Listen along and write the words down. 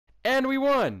And we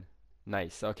won!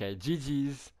 Nice. Okay,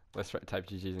 GG's. Let's type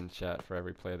GG's in chat for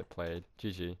every player that played.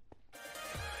 GG.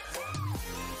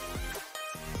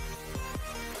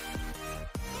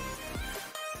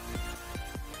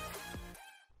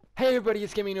 Hey everybody,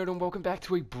 it's Gaming Nerd and welcome back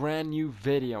to a brand new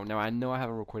video. Now I know I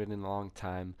haven't recorded in a long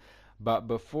time, but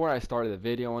before I started the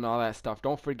video and all that stuff,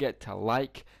 don't forget to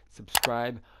like,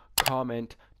 subscribe,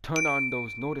 comment, turn on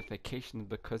those notifications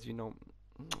because you know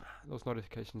those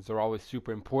notifications are always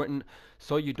super important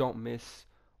so you don't miss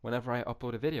whenever I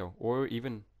upload a video or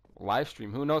even live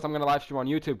stream. Who knows, I'm gonna live stream on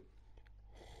YouTube.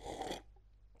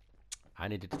 I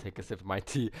needed to take a sip of my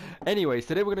tea. Anyways,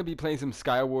 today we're going to be playing some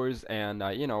Skywars, and,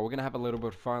 you know, we're going to have a little bit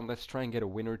of fun. Let's try and get a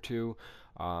win or two.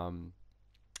 And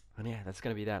yeah, that's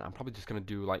going to be that. I'm probably just going to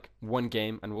do, like, one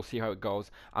game, and we'll see how it goes.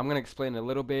 I'm going to explain a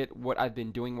little bit what I've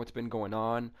been doing, what's been going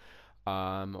on,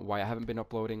 why I haven't been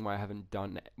uploading, why I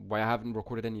haven't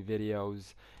recorded any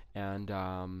videos, and,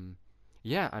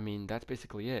 yeah, I mean, that's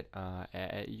basically it.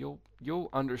 You'll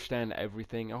understand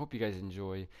everything. I hope you guys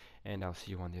enjoy, and I'll see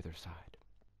you on the other side.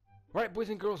 Right, boys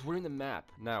and girls, we're in the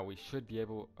map. Now, we should be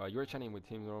able... you're chatting with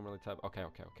team normally type... Okay.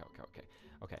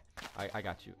 Okay, I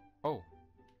got you. Oh.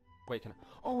 Wait, can I...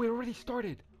 Oh, we already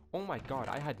started! Oh my god,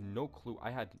 I had no clue. I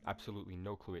had absolutely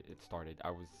no clue it started.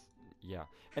 I was... Yeah.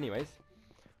 Anyways,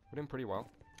 we're doing pretty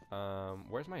well.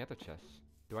 Where's my other chest?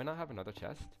 Do I not have another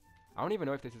chest? I don't even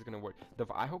know if this is gonna work.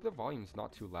 I hope the volume's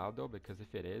not too loud, though, because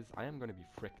if it is, I am gonna be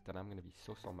fricked, and I'm gonna be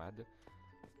so mad.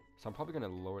 So I'm probably gonna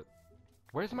lower...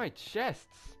 Where's my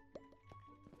chests?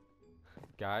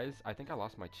 Guys, I think I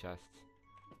lost my chests.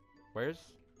 Where's...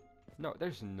 No,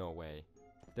 there's no way.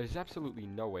 There's absolutely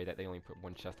no way that they only put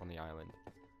one chest on the island.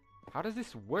 How does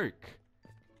this work?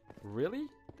 Really?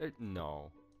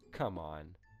 No. Come on.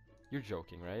 You're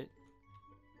joking, right?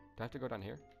 Do I have to go down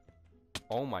here?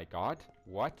 Oh my god.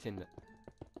 What in the...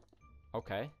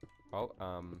 Okay. Well,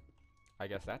 I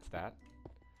guess that's that.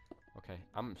 Okay,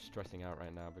 I'm stressing out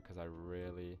right now because I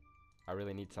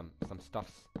really need some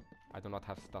stuffs. I do not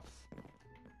have stuffs.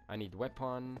 I need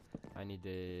weapon. I need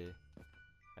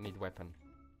weapon.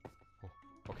 Oh,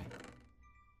 okay.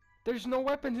 There's no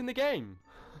weapons in the game.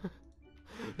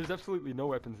 There's absolutely no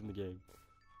weapons in the game.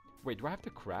 Wait, do I have to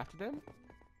craft them?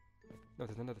 No,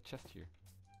 there's another chest here.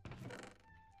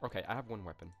 Okay, I have one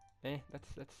weapon.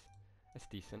 That's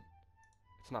decent.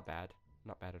 It's not bad.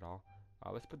 Not bad at all.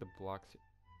 Let's put the blocks.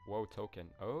 Whoa, token.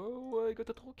 Oh, I got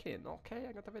the token. Okay,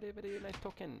 I got a very nice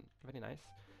token. Very nice.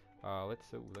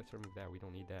 Let's remove that. We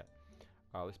don't need that.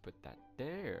 Let's put that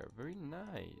there. Very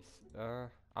nice.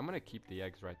 I'm gonna keep the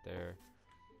eggs right there.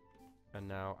 And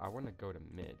now I want to go to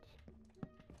mid.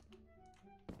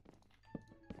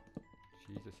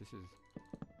 Jesus, this is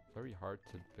very hard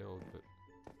to build, but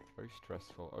very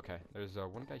stressful. Okay, there's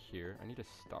one guy here. I need his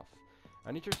stuff.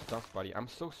 I need your stuff, buddy. I'm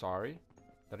so sorry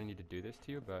that I need to do this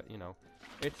to you, but you know,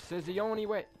 it's the only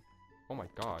way. Oh my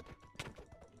god.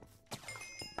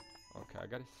 Okay, I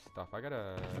got his stuff. I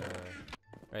gotta...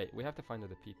 Wait, we have to find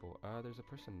other people. There's a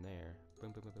person there.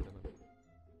 Boom, boom, boom, boom, boom.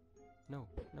 No,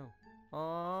 no.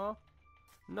 Aww.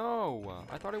 No!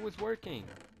 I thought it was working.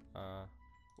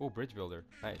 Oh, bridge builder.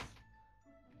 Nice.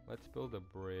 Let's build a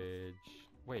bridge.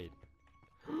 Wait.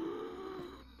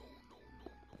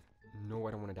 No,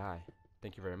 I don't want to die.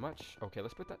 Thank you very much. Okay,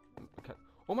 let's put that... Okay.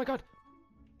 Oh my god!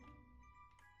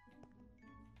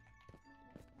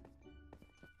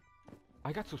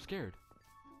 I got so scared.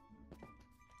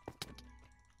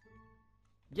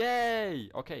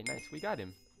 Yay! Okay, nice. We got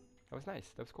him. That was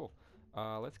nice. That was cool.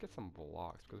 Let's get some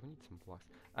blocks because we need some blocks.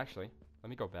 Actually, let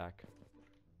me go back.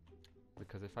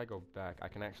 Because if I go back, I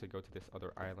can actually go to this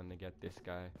other island to get this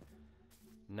guy.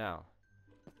 Now.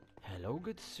 Hello,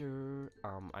 good sir.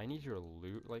 I need your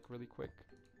loot, like, really quick.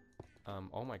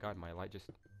 Oh my god, my light just...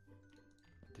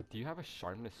 Do you have a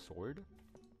sharpness sword?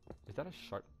 Is that a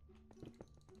sharp...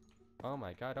 Oh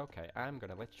my god, okay. I'm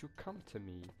gonna let you come to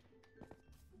me.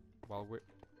 While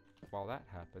that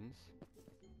happens...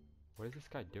 What is this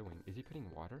guy doing? Is he putting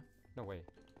water? No way.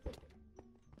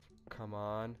 Come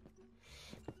on.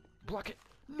 Block it!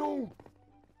 No!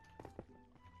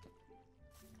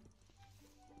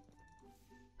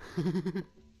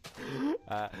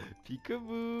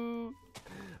 Peekaboo!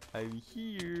 I'm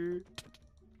here!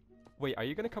 Wait, are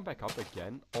you gonna come back up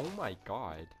again? Oh my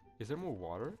god. Is there more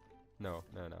water? No.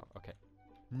 Okay.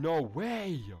 No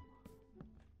way!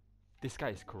 This guy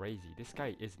is crazy. This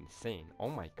guy is insane. Oh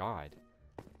my god.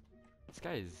 This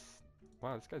guy is...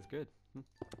 Wow, this guy's good.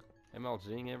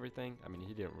 MLGing everything. I mean,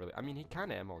 he didn't really... I mean, he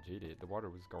kind of MLG'd it. The water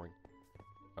was going...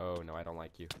 Oh, no, I don't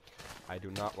like you. I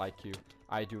do not like you.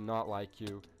 I do not like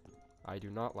you. I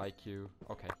do not like you.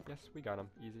 Okay, yes, we got him.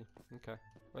 Easy. Okay,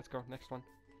 let's go. Next one.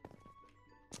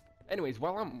 Anyways,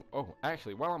 while I'm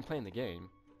playing the game,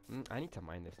 I need to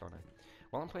mine this, don't I?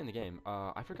 While I'm playing the game,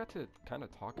 I forgot to kind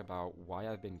of talk about why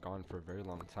I've been gone for a very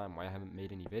long time, why I haven't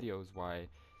made any videos, why,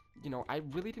 you know, I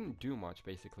really didn't do much,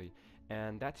 basically.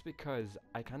 And that's because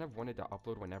I kind of wanted to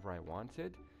upload whenever I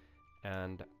wanted,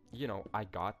 and, you know, I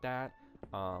got that.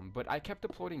 But I kept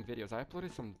uploading videos. I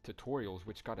uploaded some tutorials,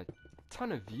 which got a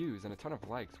ton of views and a ton of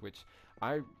likes, which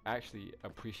I actually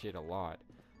appreciate a lot.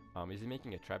 Is he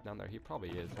making a trap down there? He probably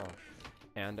is, huh?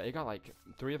 And it got like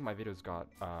 3 of my videos got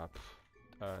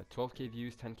 12k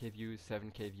views, 10k views,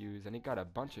 7k views, and it got a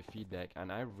bunch of feedback,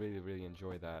 and I really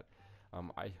enjoy that.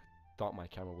 I thought my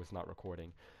camera was not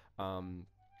recording. And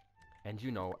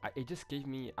you know, it just gave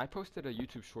me, I posted a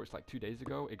YouTube Shorts like 2 days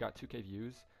ago. It got 2k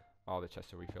views. Oh, the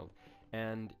chests are refilled.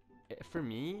 And for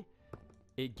me,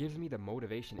 it gives me the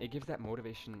motivation. It gives that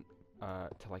motivation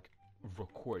to like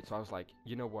record. So I was like,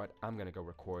 you know what? I'm gonna go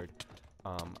record.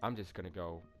 I'm just gonna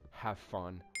go have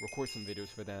fun, record some videos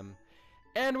for them,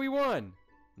 and we won.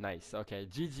 Nice. Okay,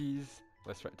 GG's.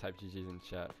 Let's type GG's in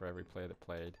chat for every player that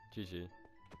played. GG.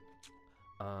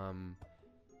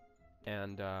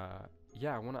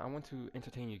 Yeah, I want to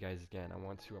entertain you guys again. I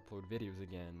want to upload videos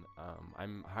again.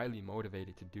 I'm highly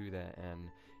motivated to do that, and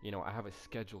you know, I have a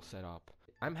schedule set up.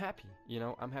 I'm happy, you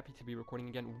know, I'm happy to be recording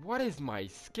again. What is my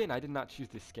skin? I did not choose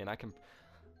this skin.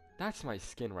 That's my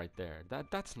skin right there.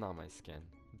 That's not my skin.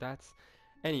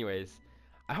 Anyways,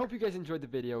 I hope you guys enjoyed the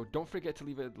video. Don't forget to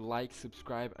leave a like,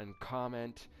 subscribe, and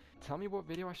comment. Tell me what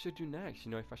video I should do next.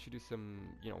 You know, if I should do some,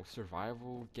 you know,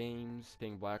 survival games,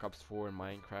 thing Black Ops 4,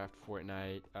 Minecraft,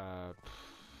 Fortnite.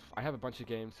 I have a bunch of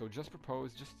games, so just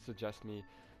suggest me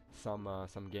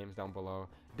some games down below.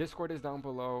 Discord is down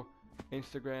below,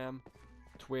 Instagram,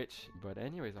 Twitch. But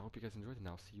anyways, I hope you guys enjoyed, and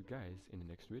I'll see you guys in the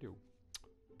next video.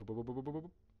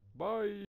 Bye.